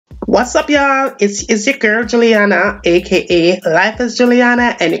What's up, y'all? It's your girl Juliana, aka Life as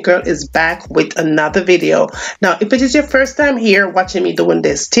Juliana, and your girl is back with another video. Now, if it is your first time here watching me doing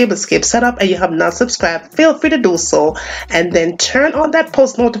this TableScape setup and you have not subscribed, feel free to do so, and then turn on that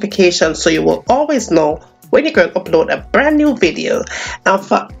post notification so you will always know when your girl upload a brand new video. And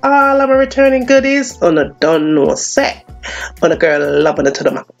for all of our returning goodies, on a don't know set, on a girl loving it to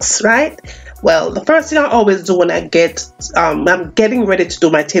the max, right? Well, the first thing I always do when I get, I'm getting ready to do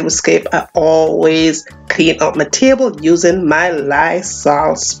my tablescape, I always clean up my table using my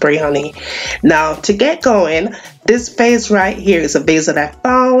Lysol spray, honey. Now, to get going, this vase right here is a vase that I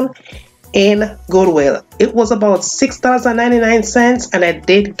found in Goodwill. It was about $6.99, and I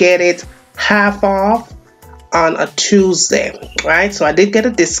did get it half off on a Tuesday, right? So I did get a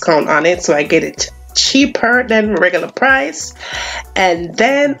discount on it, so I get it cheaper than regular price. And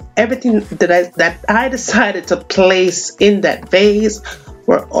then everything that I decided to place in that vase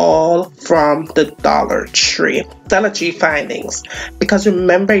were all from the Dollar Tree findings, because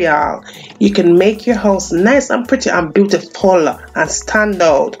remember, y'all, you can make your house nice and pretty and beautiful and stand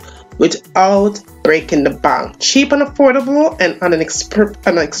out without breaking the bank. Cheap and affordable, and on an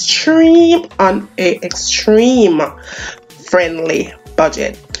extreme friendly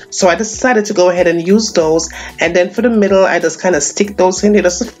budget. So I decided to go ahead and use those, and then for the middle I just kind of stick those in there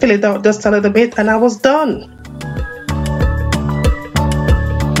just to fill it out just a little bit, and I was done.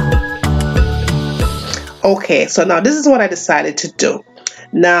 Okay, so now this is what I decided to do.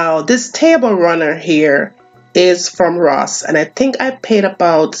 Now this table runner here is from Ross, and I think I paid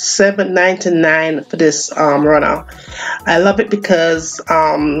about $7.99 for this runner. I love it because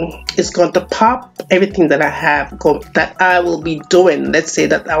it's going to pop everything that I have that I will be doing. Let's say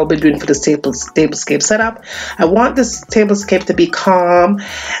that I will be doing for the tablescape setup. I want this tablescape to be calm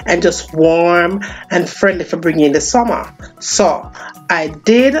and just warm and friendly for bringing in the summer. So I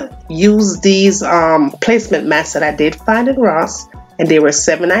did use these placement mats that I did find in Ross, and they were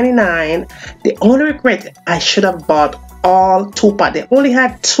 $7.99. The only regret, I should have bought all 2 packs. They only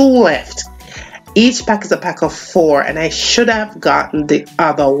had 2 left. Each pack is a pack of 4, and I should have gotten the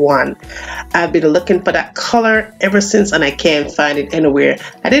other one. I've been looking for that color ever since, and I can't find it anywhere.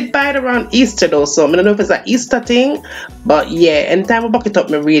 I did buy it around Easter though, so I don't know if it's an Easter thing, but yeah, anytime I buck it up,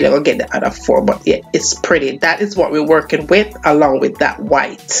 me really I'll get the other 4. But yeah, it's pretty. That is what we're working with, along with that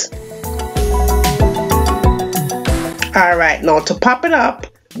white. Alright, now to pop it up,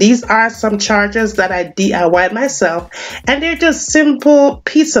 these are some chargers that I DIY'd myself, and they're just simple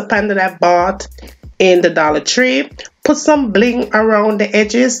pizza pan that I bought in the Dollar Tree. Put some bling around the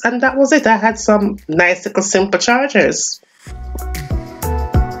edges, and that was it. I had some nice little simple chargers.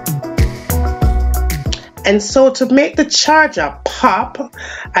 And so to make the charger pop,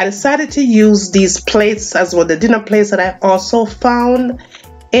 I decided to use these plates as well, the dinner plates that I've also found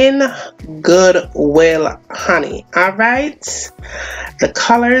in Goodwill, honey. All right, the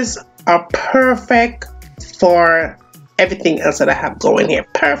colors are perfect for everything else that I have going here.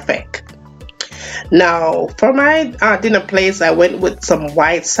 Perfect. Now for my dinner plates, I went with some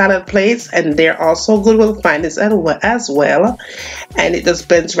white salad plates, and they're also Goodwill findings as well, and it just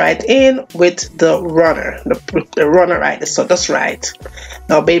blends right in with the runner, the runner right. So that's right.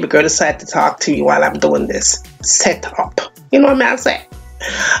 Now baby girl decided to talk to you while I'm doing this setup. You know what I'm saying?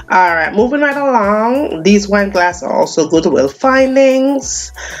 Alright, moving right along, these wine glasses are also Goodwill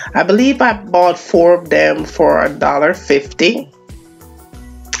findings. I believe I bought 4 of them for $1.50.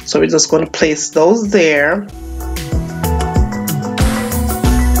 So we're just going to place those there.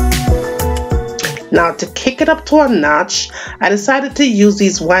 Now to kick it up to a notch, I decided to use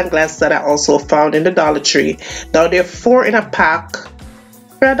these wine glasses that I also found in the Dollar Tree. Now they're 4 in a pack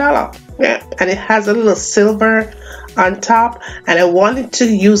for $1. Yeah, and it has a little silver on top, and I wanted to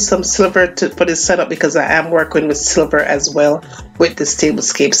use some silver for this setup because I am working with silver as well with this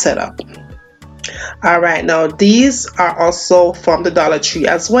tablescape setup. Alright, now these are also from the Dollar Tree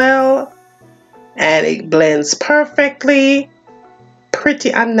as well, and it blends perfectly,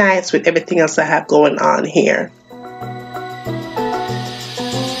 pretty and nice with everything else I have going on here.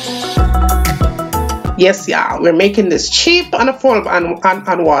 Yes, y'all, we're making this cheap and affordable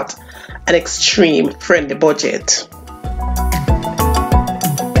on what? An extreme friendly budget.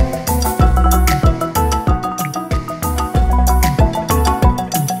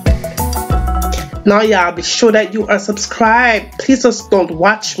 Now y'all, be sure that you are subscribed. Please just don't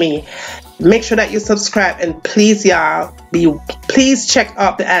watch me. Make sure that you subscribe, and please y'all, please check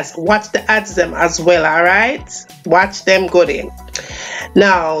out the ads. Watch the ads them as well, alright? Watch them good in.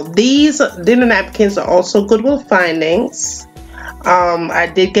 Now these dinner napkins are also Goodwill findings. I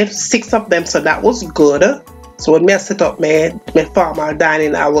did get 6 of them, so that was good. So when I set up my formal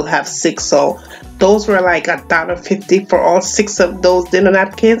dining, I will have 6. So those were like $1.50 for all 6 of those dinner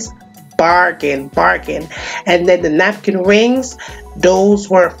napkins. Bargain, bargain. And then the napkin rings, those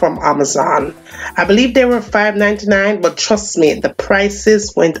were from Amazon. I believe they were $5.99, but trust me, the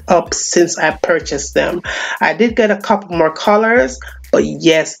prices went up since I purchased them. I did get a couple more colors, but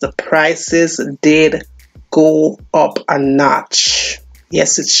yes, the prices did go up a notch.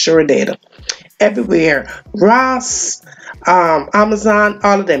 Yes, it sure did. Everywhere, Ross, Amazon,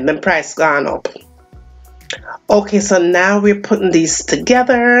 all of them, the price gone up. Okay, so now we're putting these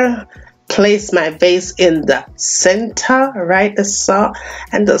together. Place my vase in the center, right, so,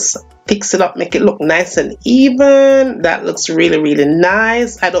 and just fix it up, make it look nice and even. That looks really, really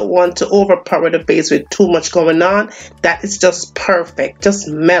nice. I don't want to overpower the vase with too much going on. That is just perfect, just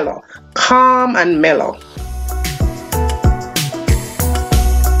mellow, calm and mellow.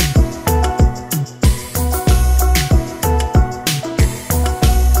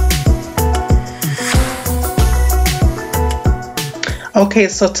 Okay,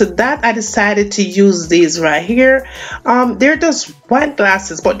 so to that I decided to use these right here. They're just wine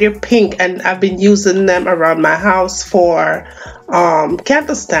glasses, but they're pink, and I've been using them around my house for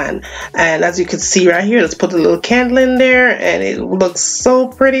candle stand. And as you can see right here, let's put a little candle in there, and it looks so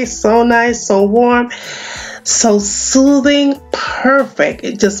pretty, so nice, so warm, so soothing, perfect.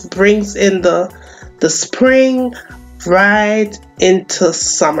 It just brings in the spring right into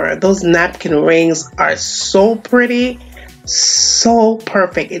summer. Those napkin rings are so pretty, so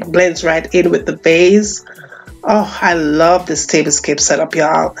perfect. It blends right in with the vase. Oh, I love this TableScape setup,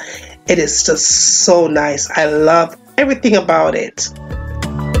 y'all. It is just so nice. I love everything about it.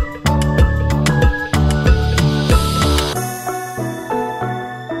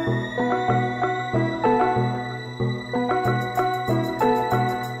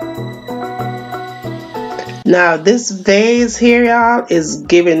 Now this vase here, y'all, is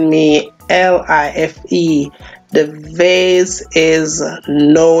giving me LIFE. The vase is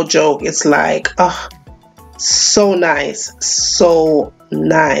no joke. It's like, oh, so nice, so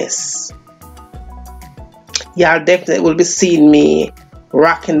nice. Y'all definitely will be seeing me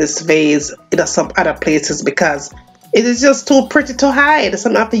rocking this vase in some other places because it is just too pretty to hide.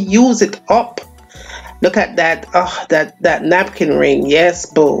 So I have to use it up. Look at that, oh, that napkin ring. Yes,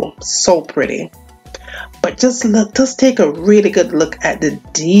 boo, so pretty. But just look, just take a really good look at the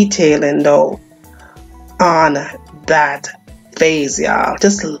detailing though on that vase, y'all.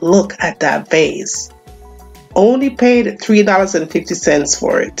 Just look at that vase. Only paid $3.50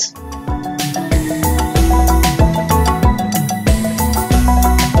 for it.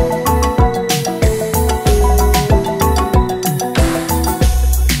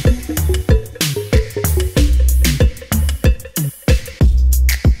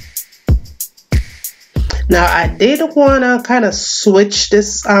 Now I did want to kind of switch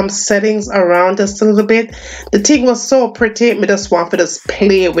this settings around just a little bit. The thing was so pretty, I just want to just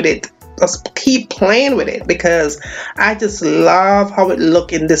play with it, just keep playing with it because I just love how it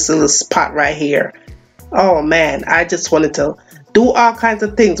look in this little spot right here. Oh man, I just wanted to do all kinds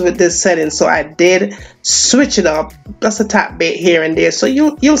of things with this setting, so I did switch it up just a tad bit here and there, so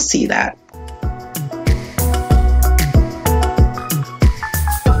you'll see that.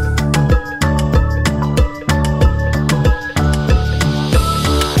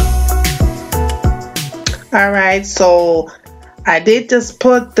 Alright, so I did just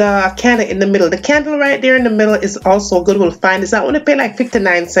put the candle in the middle. The candle right there in the middle is also good. We'll find this. I only paid like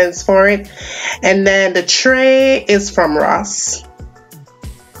 59 cents for it. And then the tray is from Ross.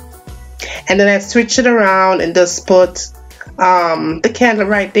 And then I switched it around and just put the candle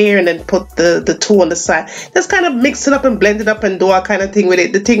right there and then put the two on the side. Just kind of mix it up and blend it up and do all kind of thing with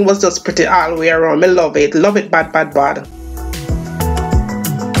it. The thing was just pretty all the way around. I love it. Love it bad, bad, bad.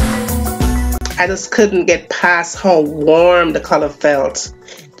 I just couldn't get past how warm the color felt.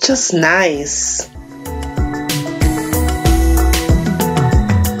 Just nice.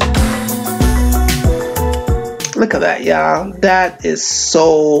 Look at that, y'all. That is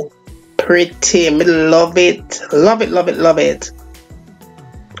so pretty. I love it. Love it, love it, love it.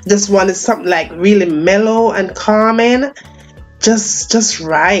 Just wanted something like really mellow and calming. Just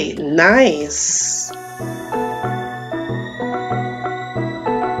right. Nice.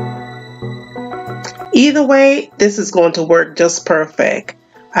 Either way, this is going to work just perfect.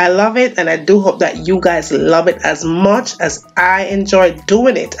 I love it, and I do hope that you guys love it as much as I enjoy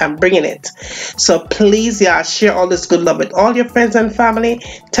doing it and bringing it. So please, y'all, share all this good love with all your friends and family.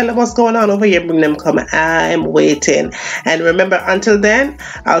 Tell them what's going on over here. Bring them come. I'm waiting. And remember, until then,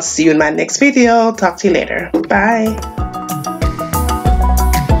 I'll see you in my next video. Talk to you later. Bye.